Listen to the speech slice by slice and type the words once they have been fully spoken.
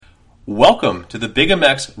Welcome to the Big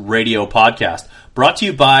MX Radio Podcast, brought to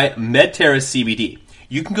you by Medterra CBD.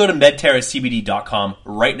 You can go to medterracbd.com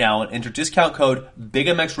right now and enter discount code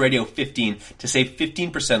BigMXRadio15 to save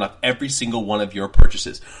 15% off every single one of your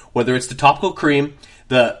purchases. Whether it's the topical cream,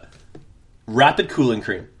 the rapid cooling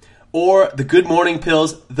cream, or the good morning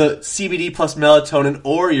pills, the CBD plus melatonin,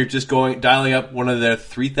 or you're just dialing up one of their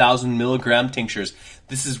 3,000 milligram tinctures.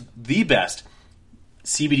 This is the best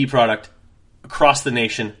CBD product across the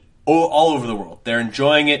nation, all over the world. They're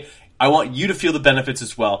enjoying it. I want you to feel the benefits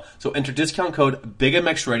as well. So enter discount code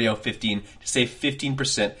BigMXRadio15 to save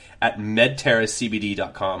 15% at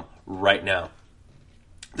medterracbd.com right now.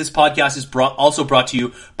 This podcast is also brought to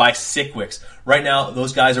you by Sickwix. Right now,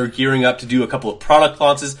 those guys are gearing up to do a couple of product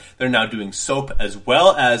launches. They're now doing soap as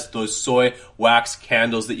well as those soy wax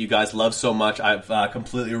candles that you guys love so much. I've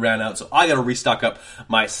completely ran out, so I got to restock up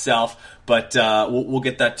myself. But we'll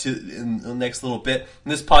get that to in the next little bit.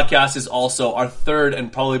 And this podcast is also our third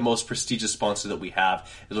and probably most prestigious sponsor that we have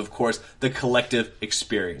is, of course, the Collective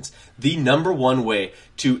Experience. The number one way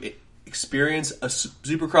to experience a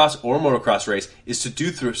supercross or motocross race is to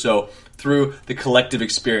do so through the Collective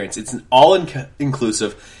Experience. It's an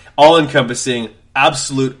all-inclusive, all-encompassing,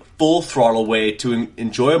 absolute full throttle way to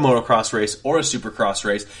enjoy a motocross race or a supercross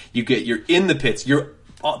race. You're in the pits, you're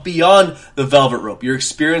beyond the velvet rope. You're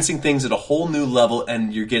experiencing things at a whole new level,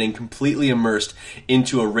 and you're getting completely immersed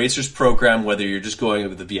into a racer's program, whether you're just going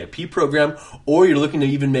with the VIP program or you're looking to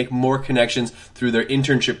even make more connections through their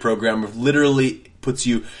internship program, which literally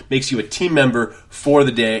makes you a team member for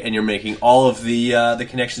the day, and you're making all of the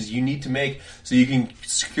connections you need to make so you can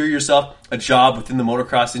secure yourself a job within the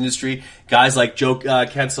motocross industry. Guys like Joe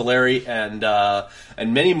Cancelleri and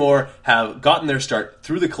many more have gotten their start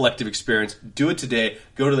through the Collective Experience. Do it today.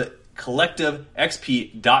 Go to the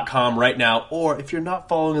collectivexp.com right now, or if you're not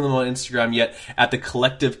following them on Instagram yet, at the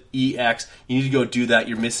Collective EX, you need to go do that.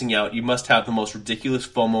 You're missing out. You must have the most ridiculous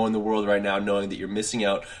FOMO in the world right now, knowing that you're missing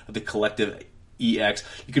out of the Collective EX.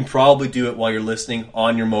 You can probably do it while you're listening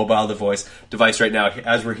on your mobile device right now,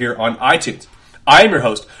 as we're here on iTunes. I am your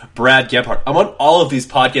host, Brad Gebhardt. I'm on all of these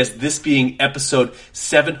podcasts, this being episode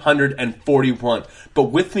 741. But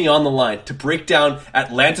with me on the line to break down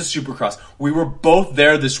Atlanta Supercross, we were both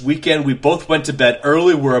there this weekend. We both went to bed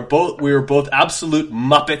early. We were both absolute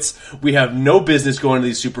muppets. We have no business going to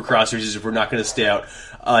these Supercross races if we're not going to stay out.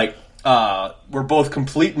 We're both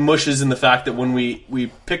complete mushes in the fact that when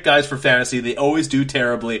we pick guys for fantasy, they always do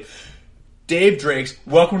terribly. Dave Drakes,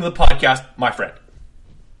 welcome to the podcast, my friend.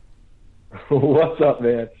 What's up,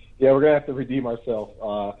 man? Yeah, we're going to have to redeem ourselves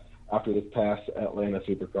after this past Atlanta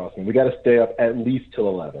Supercross. We got to stay up at least till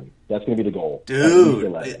 11. That's going to be the goal.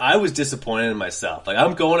 Dude, I was disappointed in myself.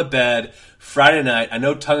 I'm going to bed Friday night. I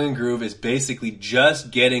know Tongue and Groove is basically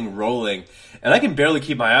just getting rolling, and I can barely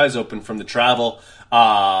keep my eyes open from the travel.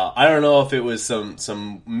 I don't know if it was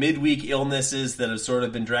some midweek illnesses that have sort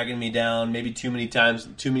of been dragging me down, maybe too many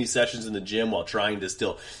sessions in the gym while trying to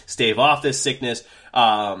still stave off this sickness,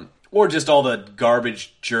 or just all the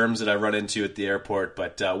garbage germs that I run into at the airport.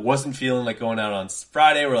 But wasn't feeling like going out on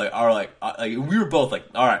Friday. We were both like,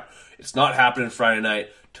 all right, it's not happening Friday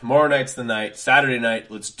night. Tomorrow night's the night. Saturday night,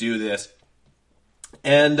 let's do this.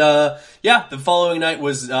 And, the following night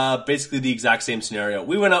was basically the exact same scenario.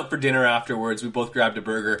 We went out for dinner afterwards. We both grabbed a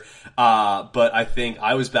burger. But I think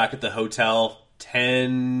I was back at the hotel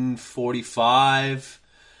 10:45,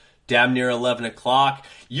 damn near 11 o'clock.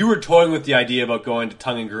 You were toying with the idea about going to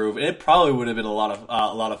Tongue and Groove, and it probably would have been a lot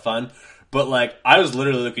of fun. But, I was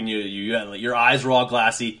literally looking at you. Your eyes were all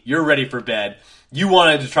glassy. You're ready for bed. You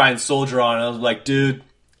wanted to try and soldier on, and I was like, dude,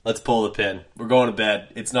 let's pull the pin. We're going to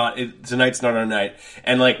bed. Tonight's not our night.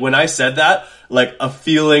 And when I said that, a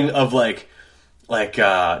feeling of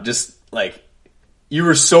you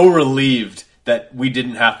were so relieved that we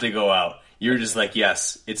didn't have to go out. You were just like,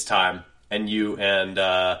 yes, it's time. And you and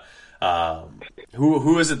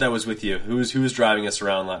who is it that was with you? Who was driving us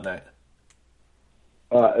around that night?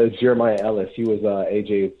 It's Jeremiah Ellis. He was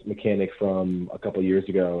AJ's mechanic from a couple years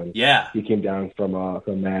ago, and yeah, he came down from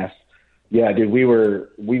Mass. Yeah, dude, we were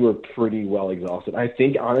pretty well exhausted. I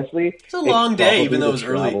think, honestly, it's a long day, even though it was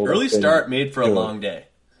early. Early start made for a long day.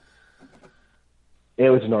 It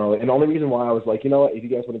was gnarly, and the only reason why I was like, you know what, if you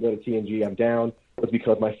guys want to go to TNG, I'm down, was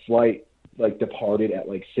because my flight departed at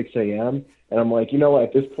 6 a.m. And I'm like, you know what,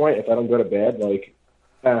 at this point, if I don't go to bed, no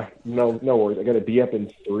worries. I got to be up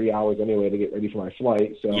in 3 hours anyway to get ready for my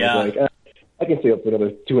flight. So yeah. I was like, I can stay up for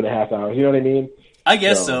another 2.5 hours. You know what I mean? I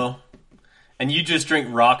guess so. And you just drink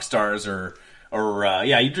Rock Stars you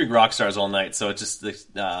drink Rock Stars all night. So it's just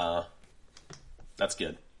that's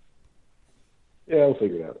good. Yeah, we'll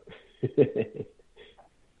figure it out.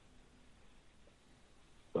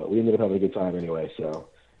 we ended up having a good time anyway. So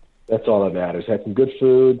that's all that matters. Had some good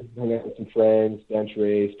food, hung out with some friends, bench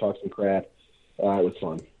race, talked some crap. It was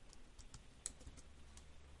fun.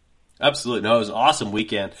 Absolutely. No, it was an awesome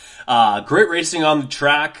weekend. Great racing on the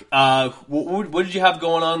track. What did you have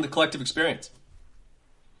going on in the collective experience?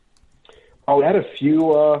 Oh, we had a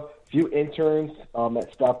few interns that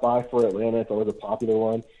stopped by for Atlanta. It's always a popular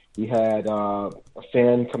one. We had a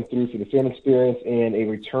fan come through for the fan experience and a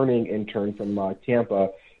returning intern from Tampa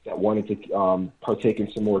that wanted to partake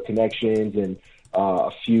in some more connections and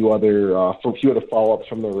a few other follow-ups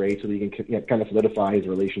from the race so that he can kind of solidify his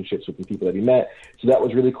relationships with the people that he met. So that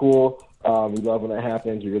was really cool. We love when that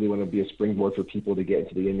happens. We really want to be a springboard for people to get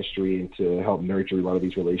into the industry and to help nurture a lot of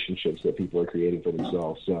these relationships that people are creating for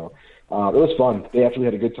themselves. So it was fun. They actually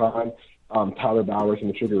had a good time. Tyler Bowers from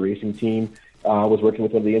the Trigger Racing team was working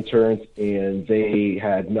with one of the interns, and they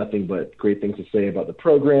had nothing but great things to say about the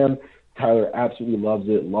program. Tyler absolutely loves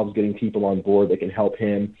it, loves getting people on board that can help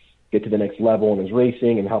him get to the next level in his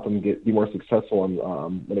racing and help him be more successful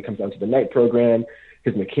when it comes down to the night program.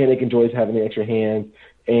 His mechanic enjoys having the extra hands,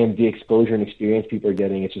 and the exposure and experience people are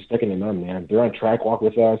getting, it's just second to none, man. They're on track walk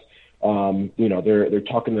with us. They're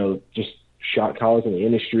talking to just shot callers in the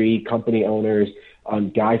industry, company owners,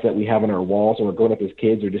 guys that we have on our walls, and we're going up as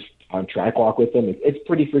kids or just on track walk with them. It's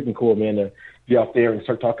pretty freaking cool, man, to be out there and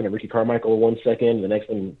start talking to Ricky Carmichael 1 second, the next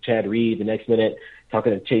one Chad Reed, the next minute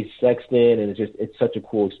talking to Chase Sexton, and it's such a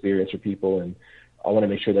cool experience for people, and I want to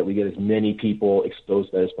make sure that we get as many people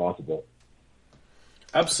exposed to that as possible.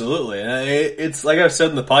 Absolutely. It's like I've said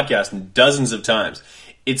in the podcast dozens of times,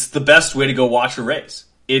 it's the best way to go watch a race.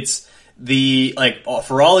 It's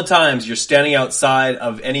for all the times you're standing outside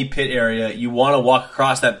of any pit area, you want to walk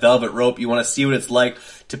across that velvet rope, you want to see what it's like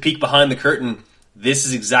to peek behind the curtain. This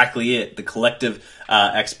is exactly it. The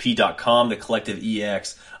CollectiveXP.com, the Collective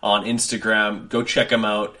EX on Instagram. Go check them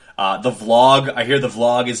out. The vlog, I hear the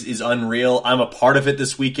vlog is unreal. I'm a part of it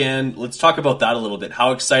this weekend. Let's talk about that a little bit.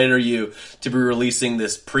 How excited are you to be releasing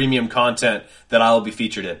this premium content that I will be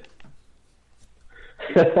featured in?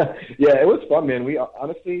 Yeah, it was fun, man. We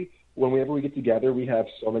honestly, whenever we get together, we have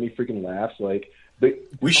so many freaking laughs.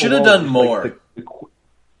 We should have done more.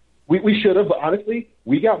 We should have, but honestly,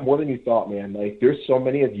 we got more than you thought, man. There's so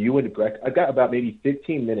many of you and Greg. I've got about maybe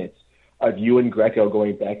 15 minutes of you and Greco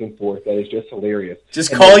going back and forth. That is just hilarious.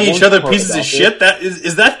 Just calling each other pieces of shit. That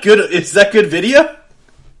is that good? Is that good video?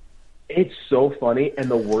 It's so funny, and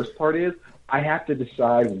the worst part is I have to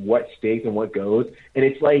decide what stays and what goes. And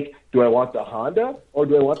it's like, do I want the Honda or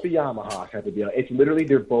do I want the Yamaha type of deal? It's literally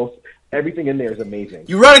they're both. Everything in there is amazing.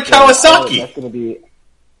 You run a Kawasaki. That's going to be.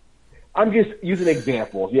 I'm just using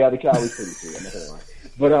examples. Yeah, the Kawasaki's pretty sweet. I'm not gonna lie.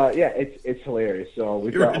 But yeah, it's hilarious. So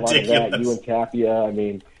we've got a lot of that. You and Tapia. I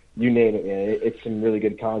mean, you name it, man. It's some really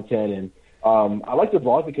good content, and I like the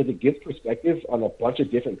vlog because it gives perspective on a bunch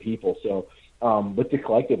of different people. So with the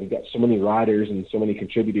collective, we've got so many riders and so many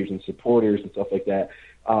contributors and supporters and stuff like that.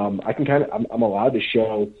 I can I'm allowed to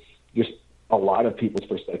show just a lot of people's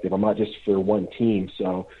perspective. I'm not just for one team.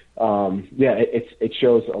 So yeah, it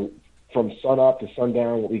shows from sun up to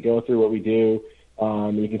sundown what we go through, what we do.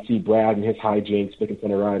 You can see Brad and his hijinks making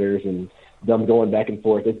fun of riders and them going back and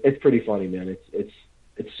forth. It's pretty funny, man. It's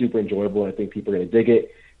super enjoyable, and I think people are going to dig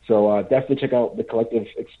it. So definitely check out the Collective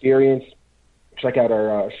Experience. Check out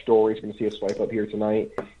our stories. You're going to see a swipe up here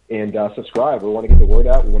tonight. And subscribe. We want to get the word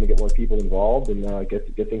out. We want to get more people involved and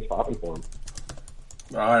get things popping for them.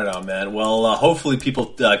 All right, on, man. Well, hopefully people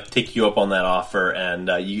take you up on that offer, and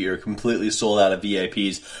you're completely sold out of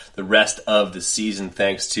VIPs the rest of the season,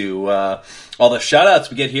 thanks to all the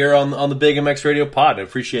shout-outs we get here on the Big MX Radio Pod. I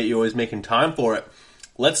appreciate you always making time for it.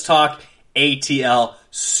 Let's talk ATL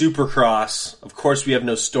Supercross. Of course, we have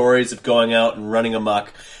no stories of going out and running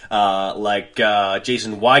amok like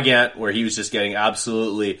Jason Wygant, where he was just getting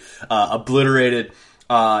absolutely obliterated.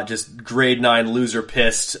 Just grade 9 loser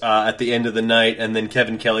pissed at the end of the night, and then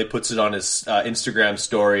Kevin Kelly puts it on his Instagram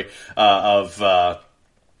story of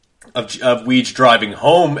Weege driving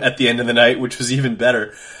home at the end of the night, which was even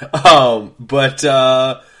better. But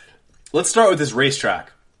let's start with this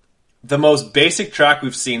racetrack. The most basic track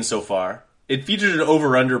we've seen so far. It featured an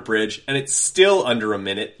over-under bridge, and it's still under a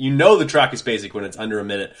minute. You know the track is basic when it's under a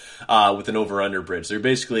minute with an over-under bridge. So you're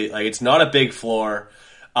basically, it's not a big floor.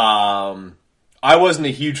 I wasn't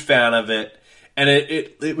a huge fan of it, and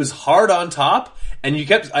it was hard on top, and you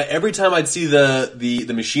kept every time I'd see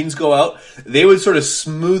the machines go out, they would sort of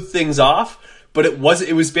smooth things off, but it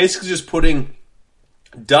was basically just putting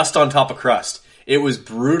dust on top of crust. It was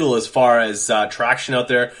brutal as far as traction out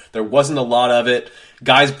there. There wasn't a lot of it.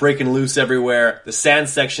 Guys breaking loose everywhere. The sand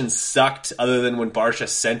section sucked, other than when Barsha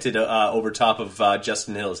sent it over top of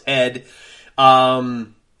Justin Hill's head.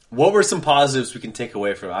 What were some positives we can take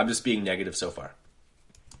away from it? I'm just being negative so far.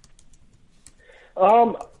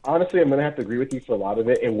 Honestly, I'm going to have to agree with you for a lot of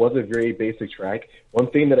it. It was a very basic track. One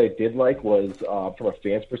thing that I did like was, from a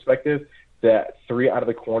fan's perspective, that 3 out of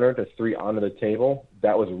the corner to 3 onto the table.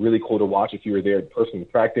 That was really cool to watch if you were there in person to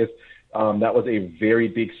practice. That was a very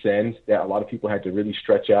big send that a lot of people had to really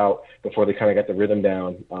stretch out before they kind of got the rhythm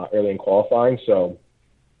down early in qualifying. So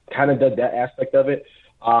kind of did that aspect of it.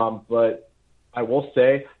 But I will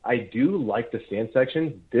say I do like the sand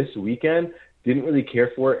section this weekend. Didn't really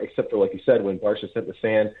care for it, except for, like you said, when Barsha sent the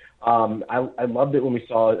sand. I loved it when we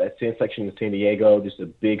saw that sand section in San Diego, just a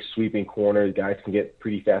big sweeping corner. The guys can get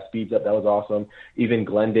pretty fast speeds up. That was awesome. Even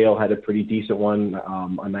Glendale had a pretty decent one,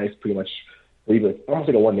 a nice, pretty much, I believe it was almost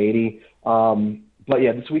like a 180. But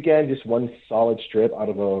yeah, this weekend, just one solid strip out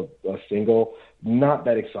of a single. Not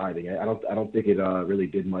that exciting. I don't think it really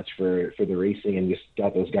did much for the racing, and just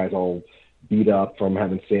got those guys all beat up from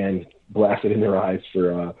having sand blasted in their eyes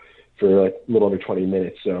for like a little under 20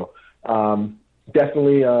 minutes. So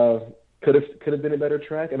definitely could have been a better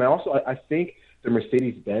track. And I think the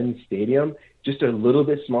Mercedes-Benz Stadium, just a little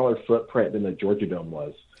bit smaller footprint than the Georgia Dome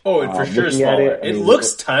was. Oh, for sure smaller. It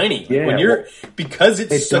looks tiny. Yeah, because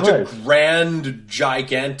it's such a grand,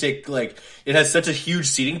 gigantic, like it has such a huge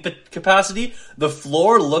seating capacity. The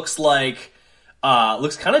floor looks like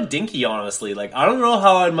looks kind of dinky, honestly. Like I don't know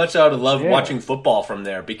how much I would love watching football from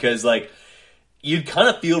there, because like you'd kind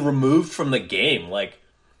of feel removed from the game. Like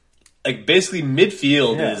basically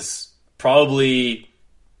midfield is probably,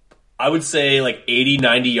 I would say, like 80,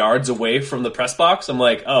 90 yards away from the press box. I'm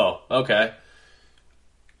like, oh, okay.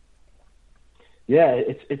 Yeah,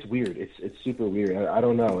 it's weird. It's super weird. I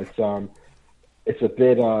don't know. It's a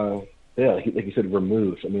bit like you said,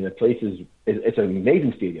 removed. I mean, the place it's an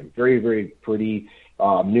amazing stadium. Very, very pretty,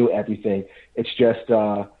 new everything. It's just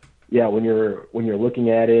when you're looking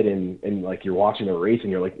at it and like you're watching a race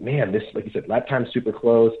and you're like, man, this, like you said, lap time's super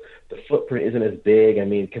close. The footprint isn't as big. I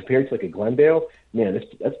mean, compared to like a Glendale, man,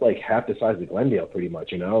 that's like half the size of Glendale pretty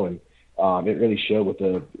much, And it really showed with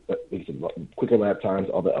the like said, quicker lap times,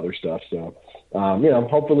 all the other stuff. So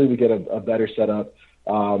hopefully we get a better setup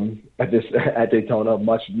at Daytona,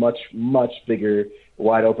 much bigger,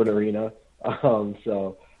 wide open arena.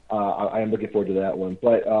 So I am looking forward to that one.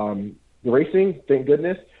 But the racing, thank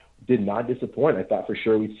goodness, did not disappoint. I thought for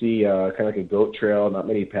sure we'd see kind of like a goat trail, not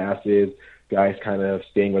many passes, guys kind of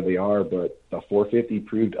staying where they are, but the 450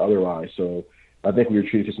 proved otherwise. So I think we were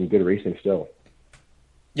treated to some good racing still.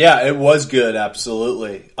 Yeah, it was good,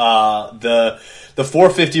 absolutely. The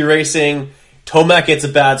 450 racing, Tomac gets a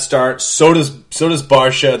bad start. So does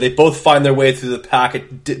Barsha. They both find their way through the pack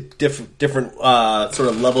at different sort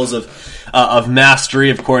of levels of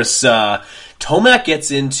mastery. Of course, Tomac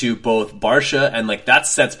gets into both Barsha, and like that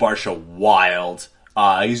sets Barsha wild.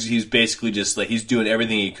 He's basically just like he's doing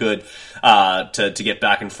everything he could to get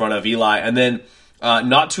back in front of Eli, and then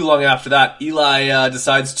not too long after that, Eli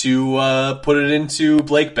decides to put it into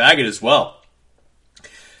Blake Baggett as well.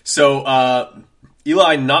 So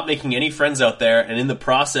Eli not making any friends out there, and in the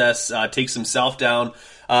process takes himself down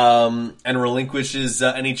and relinquishes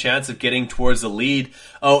any chance of getting towards the lead.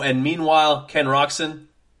 Oh, and meanwhile, Ken Roczen,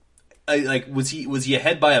 was he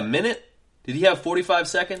ahead by a minute? Did he have 45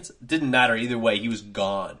 seconds? Didn't matter either way. He was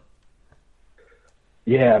gone.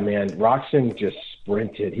 Yeah, man. Roczen just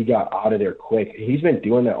sprinted. He got out of there quick. He's been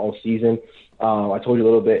doing that all season. I told you a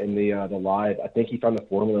little bit in the live. I think he found the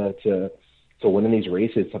formula to winning these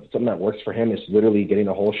races. Something that works for him is literally getting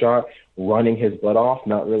a hole shot, running his butt off,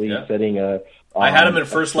 not really setting a. I had him in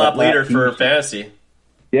first lap leader for fantasy.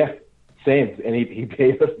 Yeah, same, and he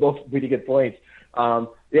paid us both pretty good points.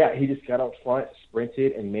 He just got out front,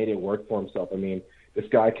 sprinted, and made it work for himself. I mean, this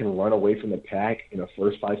guy can run away from the pack in the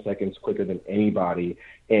first 5 seconds quicker than anybody,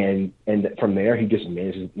 and from there he just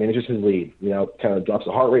manages his lead. Kind of drops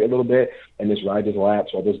the heart rate a little bit and just rides his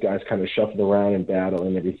laps while those guys kind of shuffle around and battle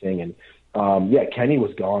and everything. And Kenny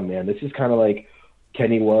was gone, man. This is kind of like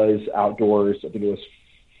Kenny was outdoors. I think it was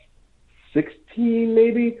 16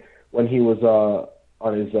 maybe when he was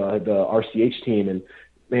on his the RCH team, and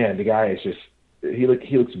man, the guy is just he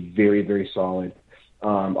looks very, very solid.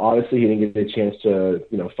 Obviously, he didn't get a chance to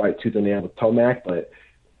fight tooth and nail with Tomac, but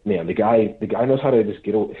man, the guy knows how to just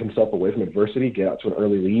get himself away from adversity, get out to an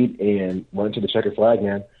early lead, and run to the checker flag.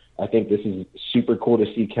 Man, I think this is super cool to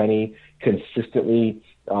see Kenny consistently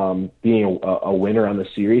being a winner on the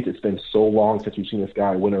series. It's been so long since we've seen this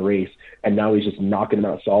guy win a race, and now he's just knocking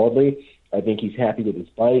them out solidly. I think he's happy with his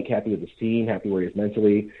bike, happy with his team, happy where he is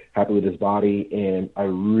mentally, happy with his body, and I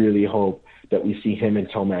really hope that we see him and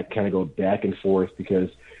Tomac kind of go back and forth, because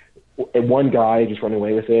one guy just running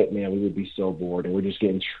away with it, man, we would be so bored, and we're just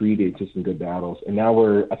getting treated to some good battles. And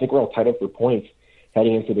now I think we're all tied up for points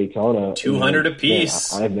heading into Daytona. 200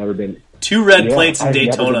 apiece. I've never been 2 red plates in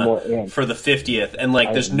Daytona for the 50th, and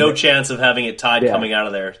there's no chance of having it tied coming out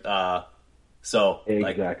of there.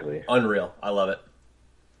 Exactly, unreal. I love it.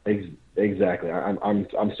 Exactly. I'm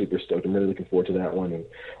super stoked. I'm really looking forward to that one, and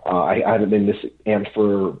I haven't been this amped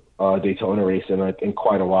for Daytona race in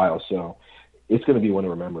quite a while, so it's going to be one to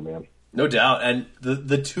remember, man. No doubt. And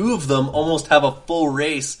the two of them almost have a full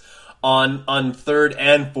race on third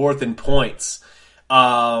and fourth in points.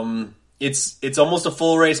 It's almost a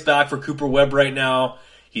full race back for Cooper Webb right now.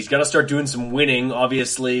 He's got to start doing some winning.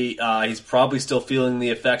 Obviously, he's probably still feeling the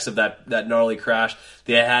effects of that gnarly crash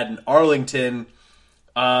they had in Arlington.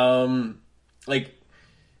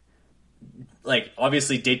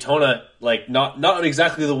 Obviously Daytona, not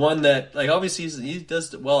exactly the one that, obviously he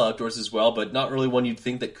does well outdoors as well, but not really one you'd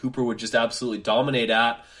think that Cooper would just absolutely dominate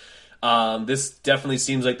at. This definitely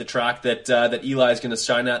seems like the track that Eli is going to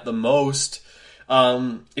shine at the most.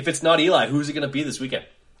 If it's not Eli, who's it going to be this weekend?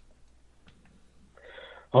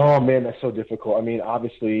 Oh man, that's so difficult. I mean,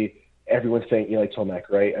 obviously everyone's saying Eli Tomac,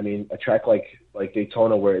 right? I mean, a track like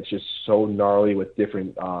Daytona where it's just so gnarly with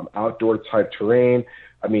different outdoor type terrain.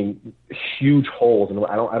 I mean, huge holes, and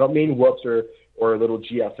I don't mean whoops or little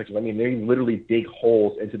G-out sections. I mean, they literally dig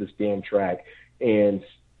holes into this damn track, and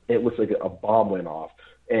it looks like a bomb went off.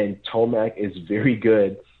 And Tomac is very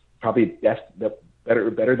good, probably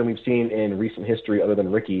better than we've seen in recent history, other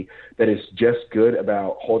than Ricky. That is just good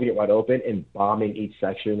about holding it wide open and bombing each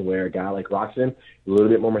section. Where a guy like Roczen, a little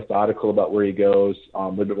bit more methodical about where he goes, a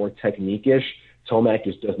little bit more technique-ish. Tomac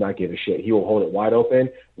just does not give a shit. He will hold it wide open,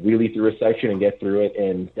 wheelie through a section, and get through it,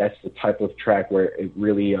 and that's the type of track where it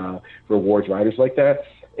really rewards riders like that.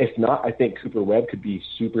 If not, I think Cooper Webb could be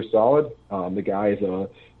super solid. The guy is a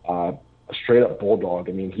straight-up bulldog.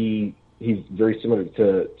 I mean, he's very similar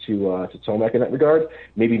to Tomac in that regard.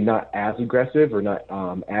 Maybe not as aggressive or not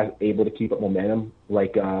as able to keep up momentum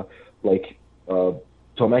like Tomac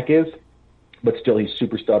is, but still he's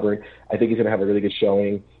super stubborn. I think he's going to have a really good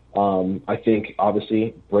showing. I think,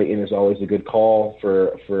 obviously, Brayton is always a good call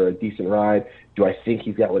for a decent ride. Do I think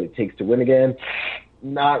he's got what it takes to win again?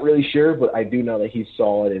 Not really sure, but I do know that he's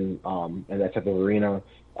solid in that type of arena.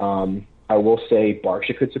 I will say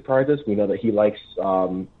Barcia could surprise us. We know that he likes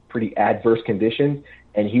pretty adverse conditions,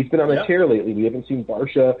 and he's been on a tear lately. We haven't seen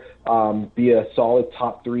Barcia be a solid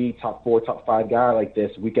top 3, top 4, top 5 guy like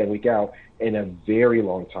this week in, week out in a very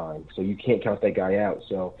long time. So you can't count that guy out.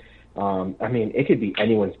 So I mean, it could be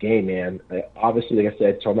anyone's game, man. Obviously, like I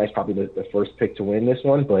said, Tomac's probably the first pick to win this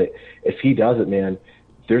one, but if he does it, man,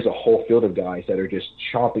 there's a whole field of guys that are just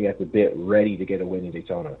chomping at the bit, ready to get a win in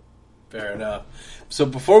Daytona. Fair enough. So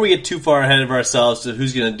before we get too far ahead of ourselves to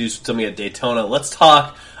who's going to do something at Daytona, let's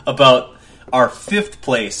talk about our 5th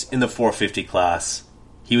place in the 450 class.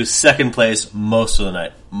 He was 2nd place most of the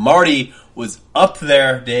night. Marty was up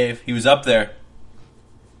there, Dave. He was up there.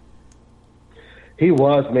 He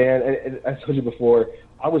was, man. And I told you before,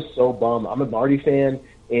 I was so bummed. I'm a Marty fan,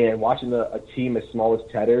 and watching a team as small as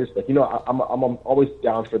Tedder's, I'm always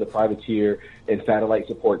down for the privateer and satellite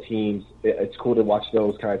support teams. It's cool to watch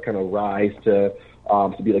those kind of rise to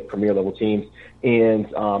be like premier level teams. And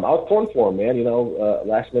I was pulling for them, man.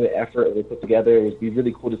 Last minute effort they put together. It would be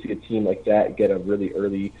really cool to see a team like that get a really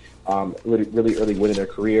early win in their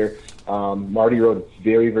career. Marty rode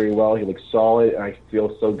very, very well. He looked solid, and I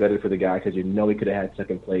feel so gutted for the guy because he could have had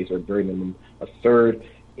 2nd place or very minimum a 3rd.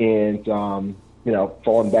 And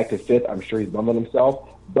falling back to 5th, I'm sure he's bumming himself,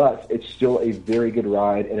 but it's still a very good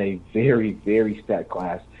ride and a very, very stacked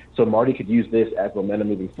class. So Marty could use this as momentum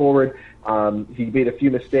moving forward. He made a few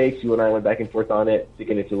mistakes. You and I went back and forth on it,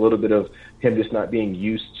 thinking it's a little bit of him just not being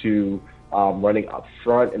used to running up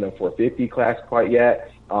front in the 450 class quite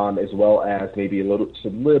yet, as well as maybe a little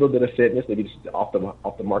bit of fitness, maybe just off the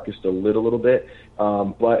mark just a little bit.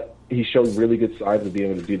 But he showed really good signs of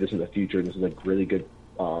being able to do this in the future, and this is a really good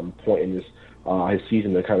point in his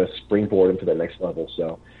season to kind of springboard him to that next level.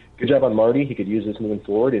 So good job on Marty. He could use this moving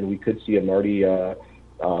forward, and we could see a Marty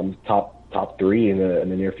top 3 in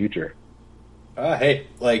the near future. Hey,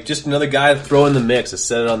 just another guy to throw in the mix. I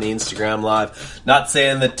said it on the Instagram Live. Not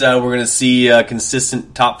saying that we're going to see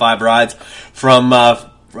consistent top 5 rides from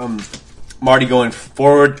Marty going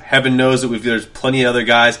forward. Heaven knows that there's plenty of other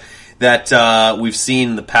guys that we've seen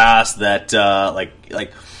in the past that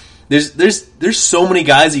there's so many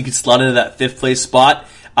guys you could slot into that 5th place spot.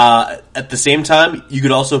 At the same time, you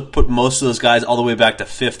could also put most of those guys all the way back to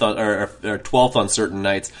 5th or 12th on certain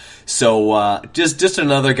nights. So just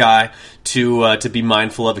another guy to be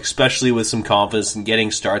mindful of, especially with some confidence in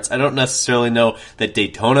getting starts. I don't necessarily know that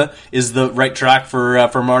Daytona is the right track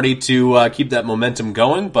for Marty to keep that momentum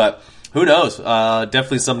going, but who knows?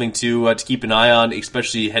 Definitely something to keep an eye on,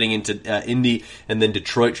 especially heading into Indy and then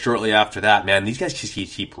Detroit shortly after that. Man, these guys just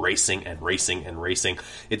keep racing and racing and racing.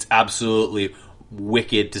 It's absolutely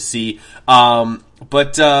wicked to see.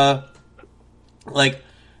 But Eli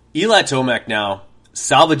Tomac now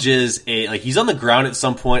salvages he's on the ground at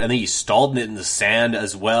some point. I think he stalled it in the sand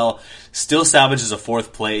as well. Still salvages a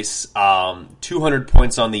 4th place. 200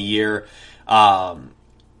 points on the year.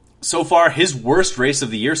 So far, his worst race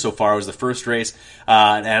of the year so far was the first race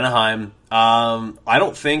at Anaheim. I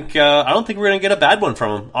don't think we're gonna get a bad one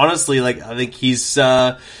from him. Honestly, I think he's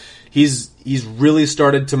really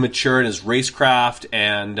started to mature in his racecraft,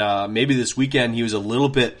 and maybe this weekend he was a little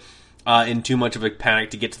bit in too much of a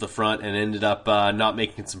panic to get to the front and ended up not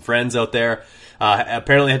making some friends out there.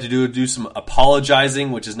 Apparently had to do some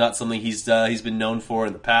apologizing, which is not something he's been known for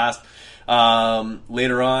in the past.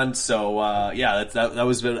 Later on, so that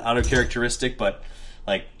was a bit out of characteristic, but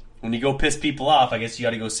when you go piss people off, I guess you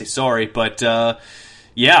got to go say sorry. But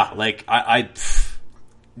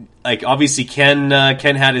obviously Ken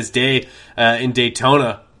had his day in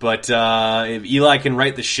Daytona, but if Eli can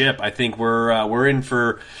right the ship, I think we're in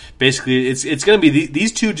for basically it's going to be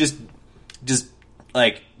these two just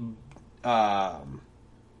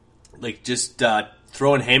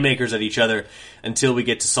throwing haymakers at each other until we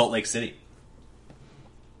get to Salt Lake City.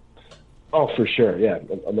 Oh, for sure, yeah,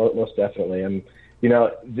 most definitely. And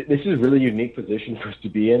this is a really unique position for us to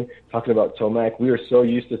be in. Talking about Tomac, we are so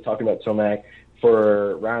used to talking about Tomac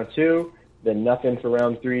for round 2, then nothing for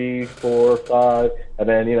round 3, 4, 5, and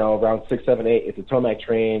then round 6, 7, 8, it's a Tomac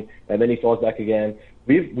train, and then he falls back again.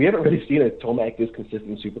 We haven't really seen a Tomac this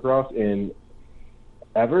consistent in Supercross in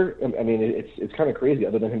ever. I mean, it's kind of crazy,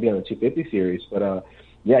 other than him being on the 250 series. But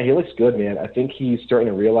yeah, he looks good, man. I think he's starting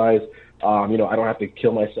to realize, I don't have to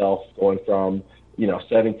kill myself going from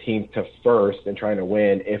 17th to 1st and trying to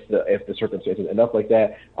win if the circumstances end up like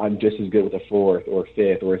that. I'm just as good with a 4th or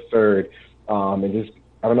 5th or a 3rd, and just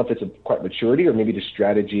I don't know if it's quite maturity or maybe the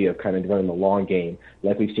strategy of kind of running the long game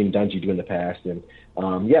like we've seen Dungey do in the past. And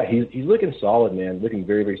he's looking solid, man, looking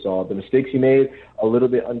very, very solid. The mistakes he made, a little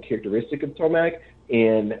bit uncharacteristic of Tomac,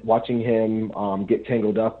 and watching him get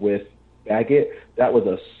tangled up with Baggett, that was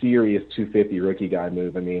a serious 250 rookie guy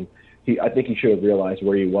move. I mean, I think he should have realized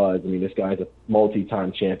where he was. I mean, this guy's a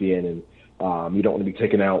multi-time champion, and you don't want to be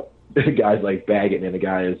taking out guys like Baggett, and the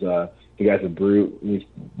guy's a brute. He's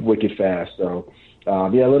wicked fast. So, a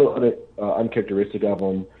little bit uncharacteristic of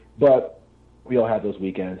him, but we all have those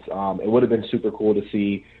weekends. It would have been super cool to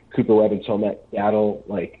see Cooper Webb and Tomac battle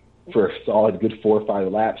for a solid good 4 or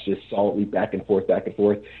 5 laps, just solidly back and forth,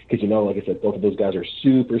 because like I said, both of those guys are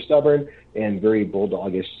super stubborn and very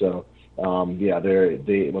bulldoggish. So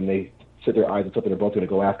they when they set their eyes on something, they're both going to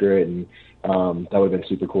go after it, and that would have been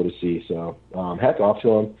super cool to see. So hats off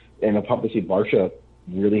to him, and I'm pumped to see Barcia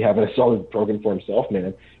really having a solid program for himself,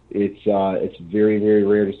 man. It's very, very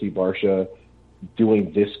rare to see Barcia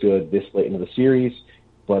doing this good this late into the series,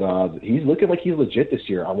 but he's looking like he's legit this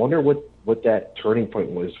year. I wonder what that turning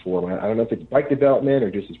point was for him. I don't know if it's bike development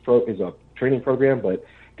or just his training program, but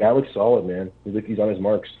guy looks solid, man. He's on his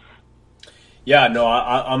marks. Yeah, no,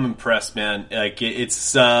 I'm impressed, man.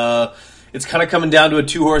 It's kind of coming down to a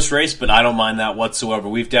 2-horse race, but I don't mind that whatsoever.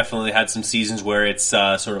 We've definitely had some seasons where it's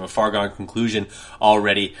sort of a foregone conclusion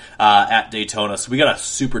already at Daytona. So we got a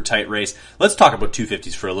super tight race. Let's talk about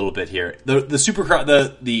 250s for a little bit here.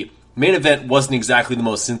 The main event wasn't exactly the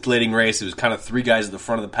most scintillating race. It was kind of 3 guys at the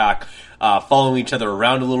front of the pack following each other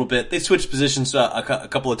around a little bit. They switched positions a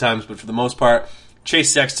couple of times, but for the most part,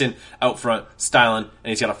 Chase Sexton out front, styling,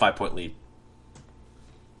 and he's got a 5-point lead.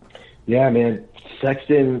 Yeah, man.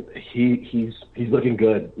 Sexton, he's looking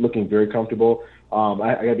good, looking very comfortable.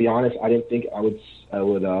 I gotta be honest, I didn't think I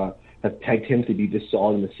would have pegged him to be this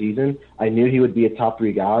solid in the season. I knew he would be a top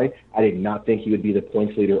 3 guy. I did not think he would be the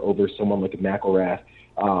points leader over someone like McElrath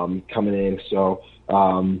coming in. So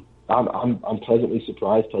I'm pleasantly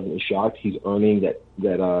surprised, pleasantly shocked. He's earning that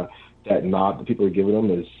nod that people are giving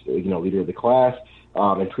him as leader of the class,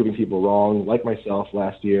 and proving people wrong, like myself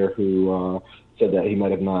last year, who said that he might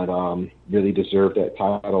have not really deserved that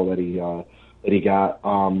title that he got.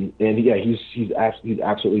 And yeah, he's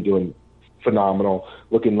absolutely doing phenomenal,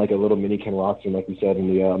 looking like a little mini Ken Roczen, like we said in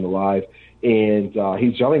the on the live. And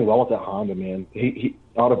he's gelling well with that Honda, man. He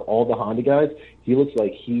out of all the Honda guys, he looks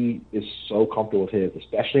like he is so comfortable with his,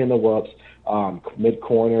 especially in the whoops, mid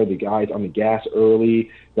corner. The guys on the gas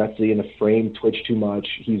early, not seeing the frame twitch too much.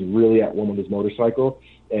 He's really at one with his motorcycle,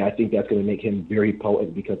 and I think that's going to make him very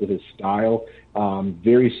potent because of his style.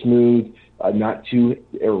 Very smooth, not too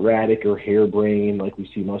erratic or harebrained like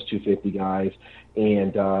we see most 250 guys,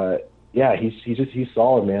 and yeah, he's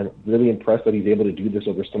solid, man. Really impressed that he's able to do this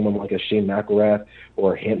over someone like a Shane McElrath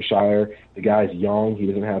or Hampshire. The guy's young. He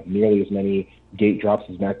doesn't have nearly as many gate drops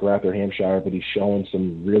as McElrath or Hampshire, but he's showing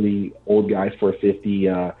some really old guys for a 50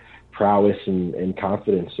 prowess and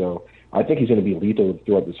confidence. So I think he's going to be lethal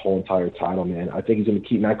throughout this whole entire title, man. I think he's going to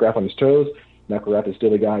keep McElrath on his toes. McElrath is still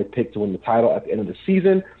the guy picked to win the title at the end of the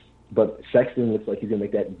season, but Sexton looks like he's going to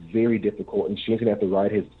make that very difficult, and Shane's going to have to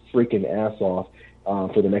ride his freaking ass off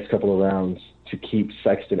for the next couple of rounds to keep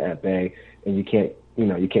Sexton at bay. And you can't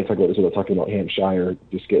talk about this without talking about Hampshire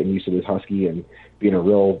just getting used to this Husky and being a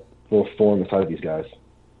real thorn inside of these guys.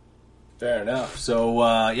 Fair enough. So,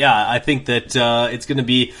 I think that it's going to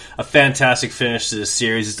be a fantastic finish to this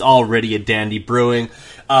series. It's already a dandy brewing.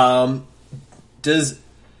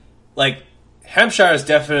 Hampshire is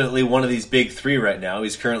definitely one of these big three right now.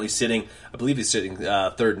 He's currently sitting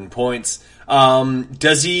third in points.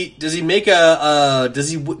 Does he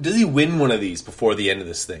win one of these before the end of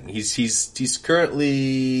this thing? He's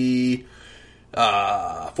currently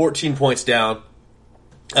 14 points down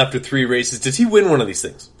after 3 races. Does he win one of these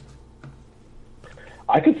things?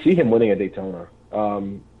 I could see him winning at Daytona.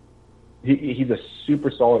 He's a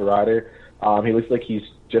super solid rider. He looks like he's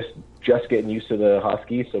just getting used to the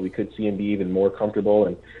Husky, so we could see him be even more comfortable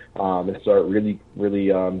and start really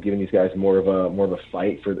giving these guys more of a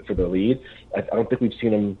fight for the lead. I don't think we've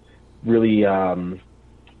seen him really come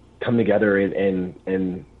together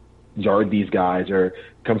and yard these guys or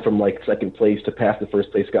come from like second place to pass the first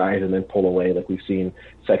place guys and then pull away like we've seen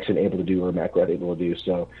Sexton able to do or McElrath able to do.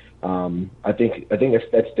 So I think that's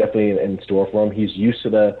definitely in store for him. He's used to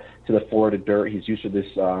the Florida dirt. He's used to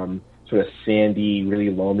this sort of sandy, really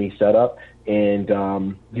loamy setup, and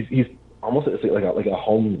he's almost like a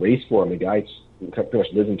home race for him. The guy pretty much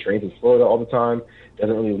lives and trains in Florida all the time,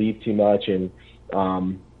 doesn't really leave too much, and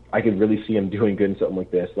I could really see him doing good in something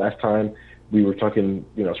like this. Last time we were talking,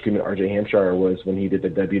 screaming RJ Hampshire was when he did the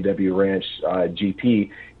WW Ranch GP,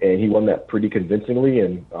 and he won that pretty convincingly,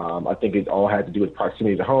 and I think it all had to do with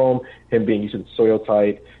proximity to home, him being used to the soil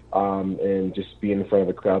type, and just being in front of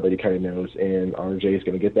a crowd that he kind of knows, and RJ is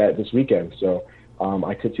going to get that this weekend. So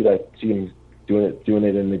I could see him doing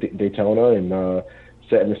it in the Daytona and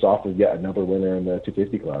setting this off with yet another winner in the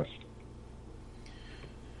 250 class.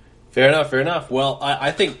 Fair enough. Well,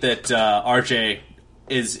 I think that RJ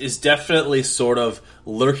is definitely sort of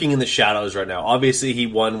lurking in the shadows right now. Obviously, he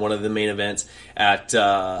won one of the main events at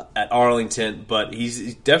Arlington, but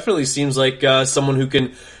he definitely seems like someone who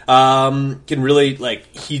can really,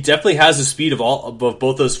 he definitely has the speed of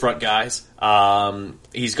both those front guys.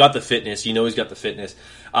 He's got the fitness. He's got the fitness.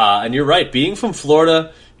 And you're right, being from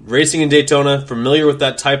Florida, racing in Daytona, familiar with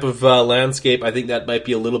that type of landscape, I think that might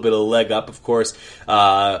be a little bit of a leg up, of course.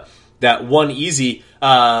 That one easy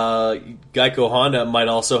Geico Honda might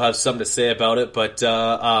also have something to say about it, but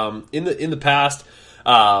in the past,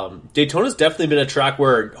 Daytona's definitely been a track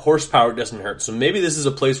where horsepower doesn't hurt. So maybe this is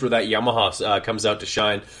a place where that Yamaha comes out to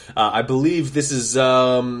shine. I believe this is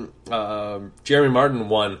Jeremy Martin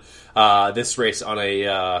won this race on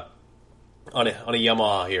a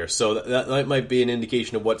Yamaha here, so that might be an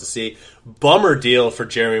indication of what to see. Bummer deal for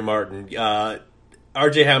Jeremy Martin.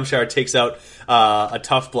 RJ Hampshire takes out a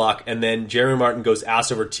tough block, and then Jeremy Martin goes ass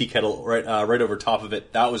over tea kettle right over top of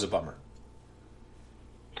it. That was a bummer.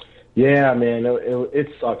 Yeah, man, it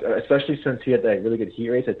sucked, especially since he had that really good heat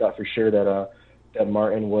race. I thought for sure that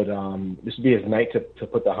Martin would this would be his night to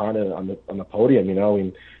put the Honda on the podium.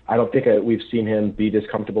 And I don't think we've seen him be this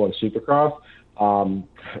comfortable in Supercross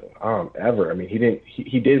ever. I mean,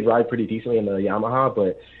 he did ride pretty decently in the Yamaha,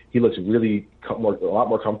 but he looks really a lot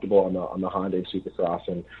more comfortable on the Honda in Supercross,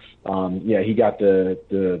 and he got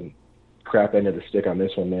the crap end of the stick on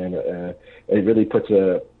this one, man. It really puts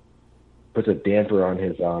a damper on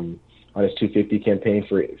his 250 campaign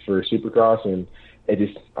for Supercross, and I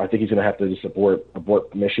think he's gonna have to just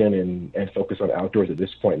abort mission and focus on outdoors at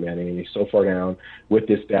this point, man. I mean, he's so far down with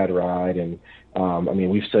this bad ride, and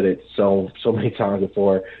we've said it so many times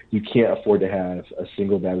before. You can't afford to have a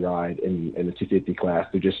single bad ride in the 250 class.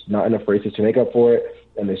 There's just not enough races to make up for it,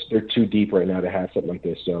 and they're too deep right now to have something like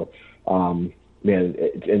this. So, and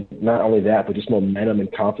not only that, but just momentum and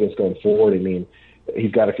confidence going forward. I mean,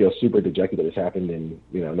 he's got to feel super dejected that this happened, and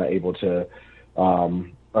not able to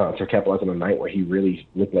capitalize on a night where he really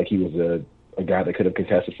looked like he was a guy that could have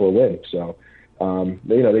contested for a win. So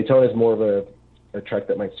Daytona is more of a track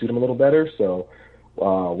that might suit him a little better. So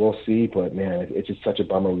we'll see. But man, it's just such a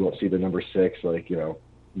bummer we won't see the number 6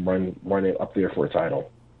 run it up there for a title.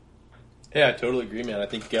 Yeah, I totally agree, man. I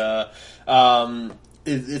think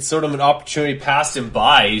it's sort of an opportunity passed him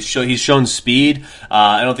by. He's shown speed.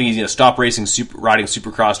 I don't think he's going to stop riding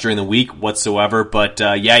Supercross during the week whatsoever. But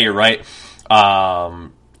yeah, you're right.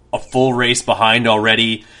 A full race behind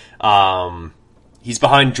already. He's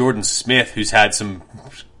behind Jordan Smith, who's had some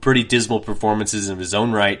pretty dismal performances in his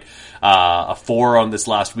own right. A 4 on this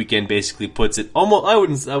last weekend basically puts it almost. I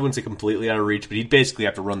wouldn't say completely out of reach, but he'd basically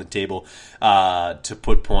have to run the table to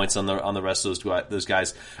put points on the rest of those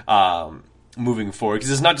guys moving forward.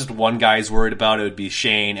 Because it's not just one guy he's worried about; it would be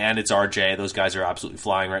Shane and it's RJ. Those guys are absolutely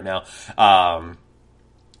flying right now.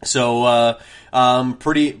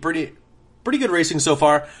 Pretty good racing so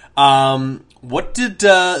far. What did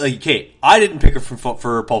Kate? I didn't pick her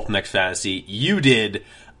for Pulp MX Fantasy. You did.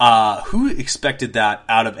 Who expected that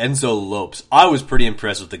out of Enzo Lopes? I was pretty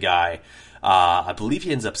impressed with the guy. I believe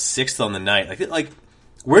he ends up 6th on the night. Like,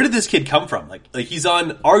 where did this kid come from? Like he's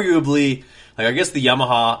on arguably, I guess the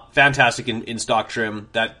Yamaha, fantastic in stock trim.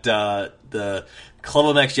 That the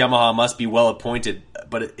Club MX Yamaha must be well appointed,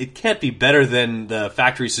 but it can't be better than the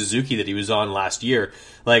factory Suzuki that he was on last year.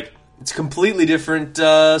 Like, it's a completely different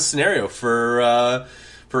scenario for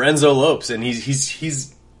Enzo Lopes, and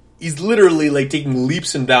he's literally like taking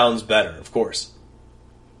leaps and bounds better, of course.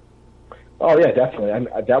 Oh yeah, definitely.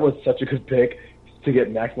 That was such a good pick to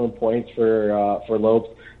get maximum points for Lopes,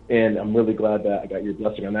 and I'm really glad that I got your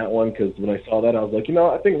blessing on that one, because when I saw that, I was like,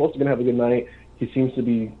 I think Lopes is gonna have a good night. He seems to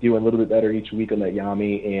be doing a little bit better each week on that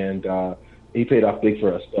Yami, and he paid off big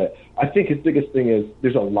for us. But I think his biggest thing is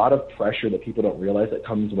there's a lot of pressure that people don't realize that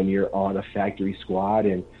comes when you're on a factory squad,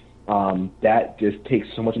 and that just takes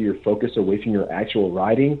so much of your focus away from your actual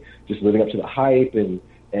riding, just living up to the hype and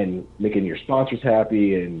making your sponsors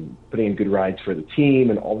happy and putting in good rides for the team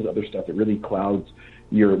and all this other stuff that really clouds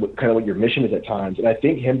what your mission is at times. And I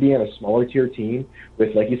think him being a smaller tier team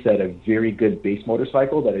with, like you said, a very good base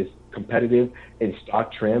motorcycle that is competitive in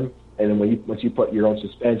stock trim, and then once you put your own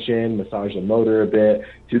suspension, massage the motor a bit,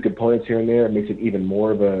 2 components here and there, it makes it even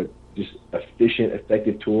more of a just efficient,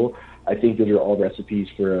 effective tool. I think those are all recipes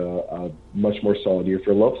for a much more solid year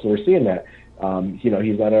for Lopes, and we're seeing that. He's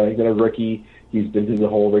not a rookie. He's been through the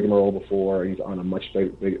whole rigmarole before. He's on a much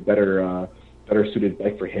better suited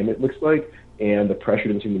bike for him, it looks like, and the pressure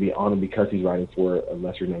doesn't seem to be on him because he's riding for a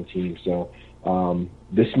lesser known team. So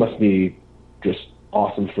this must be just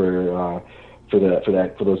awesome for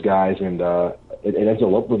those guys, and Enzo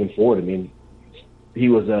Lopes moving forward. I mean, he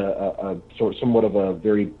was somewhat of a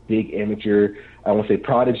very big amateur, I don't want to say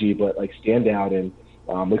prodigy, but like standout, and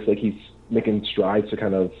looks like he's making strides to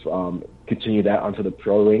kind of continue that onto the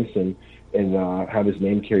pro ranks and have his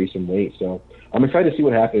name carry some weight. So I'm excited to see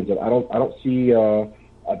what happens. I don't see a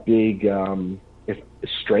big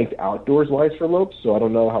strength outdoors wise for Lopes, so I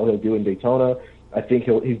don't know how he'll do in Daytona. I think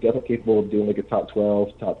he's definitely capable of doing like a top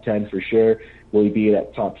 12, top 10 for sure. Will he be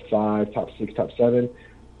at top 5, top 6, top 7?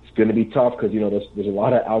 It's going to be tough because there's a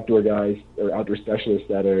lot of outdoor guys or outdoor specialists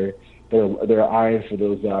that are eyeing for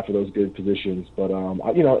those good positions. But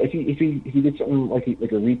if he did something like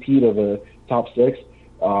a repeat of a top 6,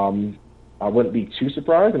 I wouldn't be too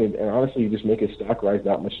surprised. And honestly, you just make his stock rise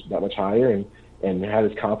that much higher and have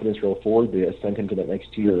his confidence roll forward to ascend him to that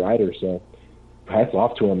next tier rider. So hats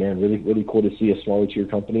off to him, man. Really, really cool to see a smaller tier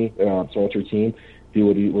company, smaller tier team do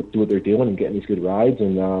what they're doing and getting these good rides,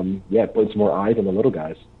 and putting some more eyes on the little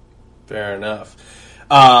guys. Fair enough.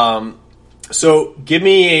 So give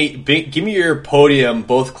me your podium,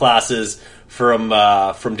 both classes from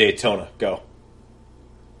Daytona. Go.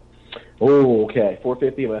 Oh, okay.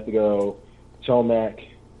 450. I'm gonna have to go Tomac,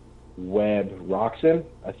 Webb, Roxon.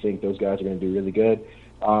 I think those guys are gonna do really good.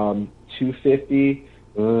 250.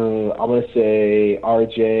 I'm gonna say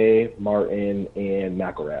RJ, Martin, and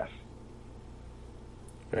McElrath.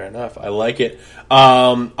 Fair enough. I like it.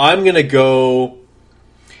 I'm gonna go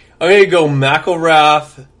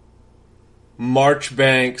McElrath,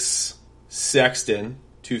 Marchbanks, Sexton,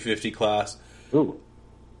 250 class. Ooh.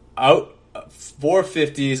 Out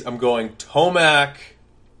 450s. I'm going Tomac,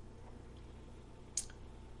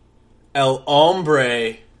 El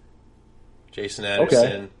Hombre, Jason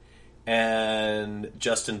Anderson, and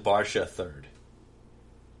Justin Barcia third.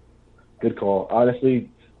 Good call. Honestly,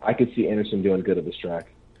 I could see Anderson doing good at this track.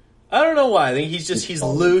 I don't know why. I think he's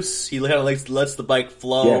loose. He kind of lets the bike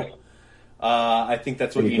flow. I think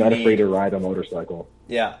that's what and you he's not need. afraid to ride a motorcycle.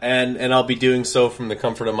 Yeah, and I'll be doing so from the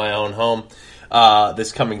comfort of my own home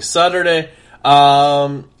this coming Saturday.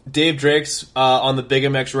 Dave Drakes on the Big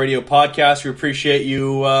MX Radio podcast. We appreciate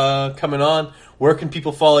you coming on. Where can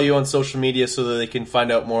people follow you on social media so that they can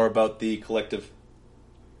find out more about the collective?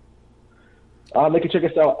 They can check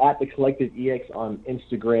us out at The Collective EX on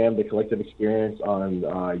Instagram, The Collective Experience on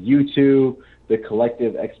YouTube, The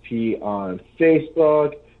Collective XP on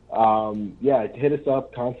Facebook. Hit us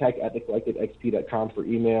up, contact at thecollectivexp.com for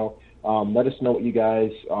email. Let us know what you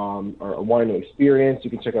guys are wanting to experience. You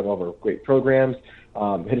can check out all of our great programs.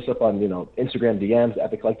 Hit us up on Instagram DMs at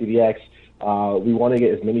The Collective EX. We want to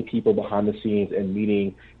get as many people behind the scenes and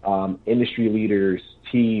meeting industry leaders,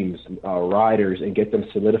 teams, riders, and get them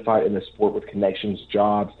solidified in the sport with connections,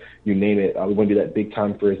 jobs, you name it. We want to do that big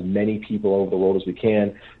time for as many people over the world as we can.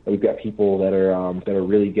 And we've got people that are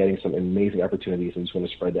really getting some amazing opportunities and just want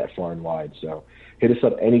to spread that far and wide. So hit us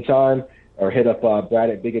up anytime, or hit up Brad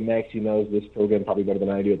at Big MX. He knows this program probably better than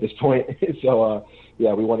I do at this point. So we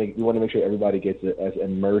want to make sure everybody gets as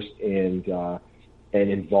immersed and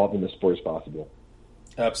involved in the sport as possible.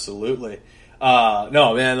 Absolutely.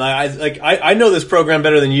 No, man. I know this program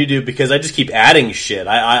better than you do because I just keep adding shit.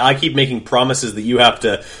 I keep making promises that you have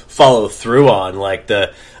to follow through on, like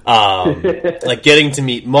the like getting to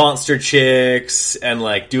meet monster chicks and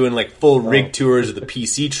like doing like full rig tours of the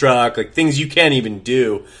PC truck, like things you can't even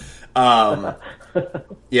do.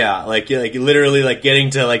 Yeah, like literally like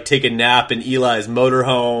getting to like take a nap in Eli's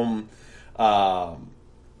motorhome.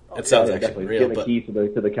 It sounds actually real. Getting the keys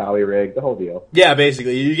to the Cowie rig, the whole deal. Yeah,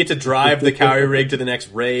 basically, you get to drive the Cowie rig to the next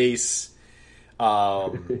race.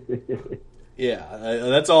 Yeah,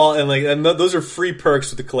 that's all, and those are free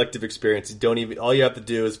perks with the Collective Experience. All you have to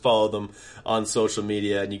do is follow them on social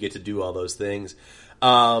media, and you get to do all those things.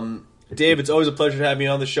 Dave, it's always a pleasure to have you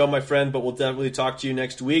on the show, my friend. But we'll definitely talk to you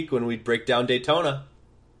next week when we break down Daytona.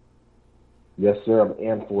 Yes, sir. I'm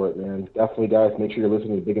amped for it, man. Definitely, guys. Make sure you're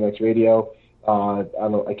listening to Big MX Radio.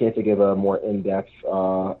 I can't think of a more in-depth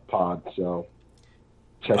pod. So,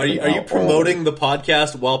 are you promoting the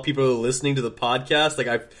podcast while people are listening to the podcast?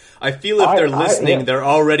 Like I feel if they're listening, they're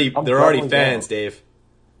already fans, down. Dave.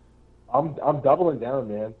 I'm doubling down,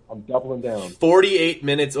 man. I'm doubling down. 48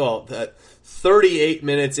 minutes. Well, 38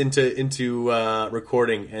 minutes into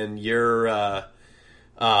recording, and you're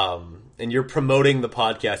promoting the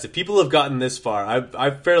podcast. If people have gotten this far,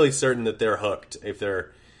 I'm fairly certain that they're hooked. If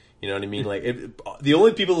they're, you know what I mean? Like, the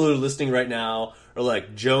only people who are listening right now are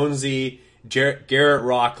like Jonesy, Garrett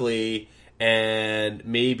Rockley, and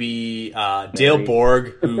maybe Dale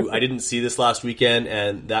Borg, who I didn't see this last weekend,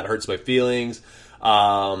 and that hurts my feelings.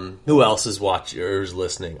 Who else is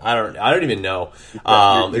listening? I don't even know.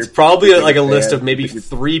 It's probably like a list of maybe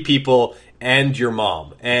 3 people and your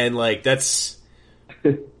mom, and like that's.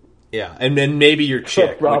 Yeah, and then maybe your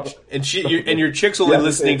chick, your chick's only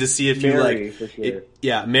listening to see if Mary, you like. Sure.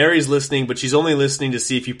 Yeah, Mary's listening, but she's only listening to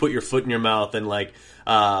see if you put your foot in your mouth and like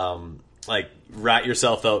rat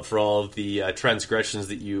yourself out for all of the transgressions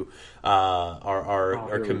that you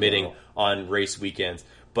are committing on race weekends.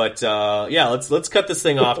 But let's cut this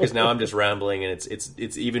thing off because now I'm just rambling and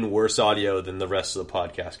it's even worse audio than the rest of the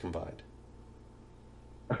podcast combined.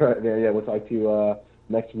 All right, man. Yeah, we'll talk to you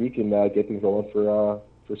next week and get things rolling for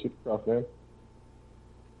Supercross, man.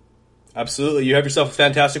 Absolutely. You have yourself a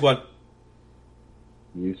fantastic one.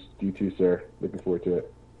 You too, sir. Looking forward to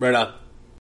it. Right on.